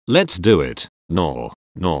Let's do it. No.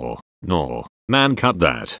 Man, cut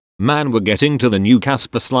that. Man, we're getting to the new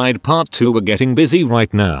Casper slide part 2. We're getting busy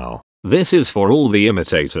right now. This is for all the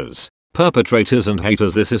imitators, perpetrators and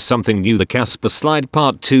haters. This is something new, the Casper slide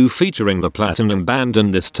part 2 featuring the Platinum Band,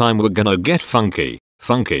 and this time we're gonna get funky.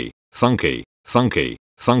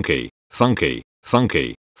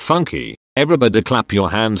 Everybody clap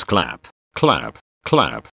your hands, clap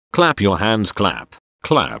your hands, clap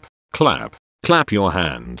your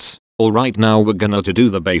hands. Alright, now we're gonna to do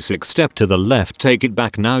the basic step. To the left, take it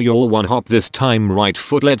back now, you'll one hop this time. Right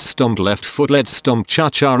foot, let's stomp. Left foot, let's stomp.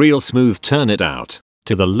 Cha-cha real smooth, turn it out.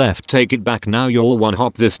 To the left, take it back now, you'll one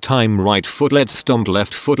hop this time. Right foot, let's stomp.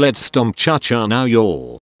 Left foot, let's stomp. Cha-cha now,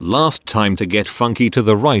 y'all. Last time to get funky. To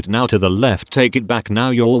the right now, to the left, take it back now,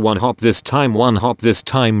 you'll one hop this time. One hop this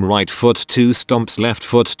time. Right foot, 2 stomps. Left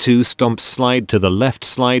foot, 2 stomps. Slide to the left,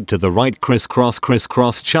 slide to the right.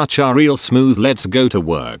 Crisscross, cha-cha real smooth. Let's go to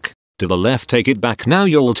work. To the left, take it back now,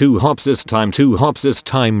 you'll 2 hops this time. 2 hops this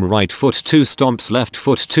time. Right foot, 2 stomps. Left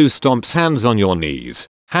foot, 2 stomps. Hands on your knees.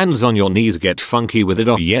 Hands on your knees, get funky with it.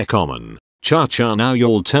 Oh yeah, common. Cha-cha now,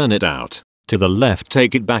 you'll turn it out. To the left,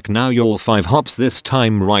 take it back now, you'll 5 hops this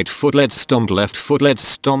time. Right foot, let's stomp. Left foot, let's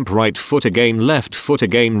stomp. Right foot again. Left foot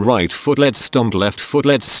again. Right foot, let's stomp. Left foot,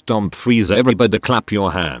 let's stomp. Freeze, everybody clap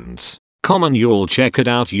your hands. Common, y'all, check it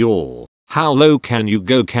out, y'all. How low can you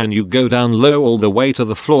go? Can you go down low all the way to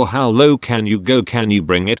the floor? How low can you go? Can you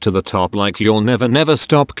bring it to the top like you'll never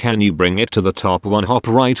stop? Can you bring it to the top? One hop,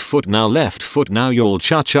 right foot now, left foot now, you'll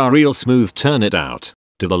cha-cha real smooth, turn it out.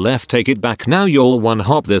 To the left, take it back now, you'll 1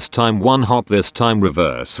 hop this time. 1 hop this time.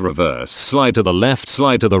 Reverse, slide to the left,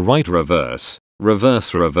 slide to the right.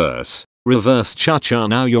 Reverse, cha-cha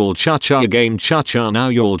now, you'll cha-cha again. Cha-cha now,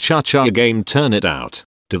 you'll cha-cha again. Turn it out.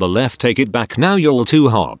 To the left, take it back now, you'll 2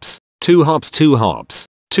 hops. 2 hops. 2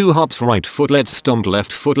 hops. Right foot, let's stomp.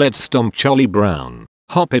 Left foot, let's stomp. Charlie Brown.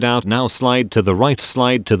 Hop it out now, slide to the right,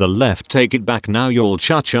 slide to the left. Take it back now, you'll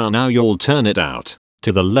cha-cha now, you'll turn it out.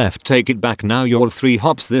 To the left, take it back now, you'll 3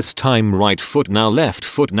 hops this time. Right foot now, left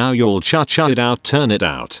foot now, you'll cha-cha it out, turn it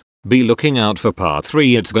out. Be looking out for part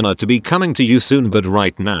 3, it's gonna to be coming to you soon, but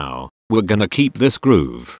right now, we're gonna keep this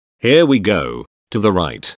groove. Here we go. To the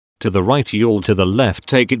right. To the right, you'll to the left,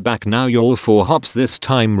 take it back now, you'll 4 hops this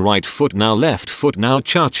time. Right foot now, left foot now,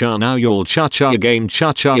 cha-cha now, you'll cha-cha again,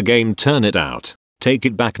 turn it out. Take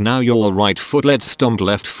it back now, you'll right foot, let's stomp.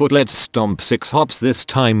 Left foot, let's stomp. 6 hops this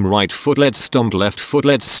time. Right foot, let's stomp. Left foot,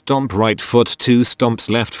 let's stomp. Right foot, 2 stomps.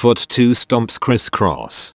 Left foot, 2 stomps.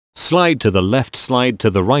 Crisscross. Slide to the left, slide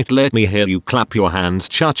to the right. Let me hear you clap your hands.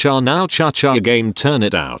 Cha-cha now, cha-cha again, turn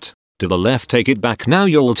it out. To the left, take it back now,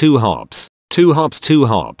 you'll 2 hops. 2 hops. 2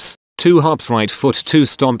 hops. Right foot, 2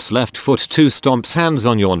 stomps. Left foot, 2 stomps. Hands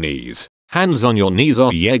on your knees. Hands on your knees.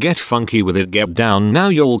 Oh yeah, get funky with it. Get down now,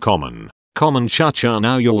 you'll common cha-cha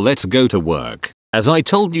now, you'll let's go to work. As I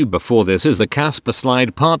told you before, this is the Casper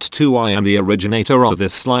slide part 2. I am the originator of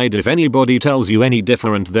this slide. If anybody tells you any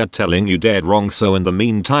different, they're telling you dead wrong. So in the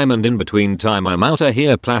meantime and in between time, I'm outta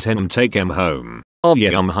here. Platinum, take him home. Oh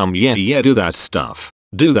yeah, yeah, do that stuff.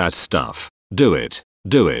 Do it.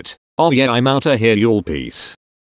 Oh yeah, I'm outta here, y'all, peace.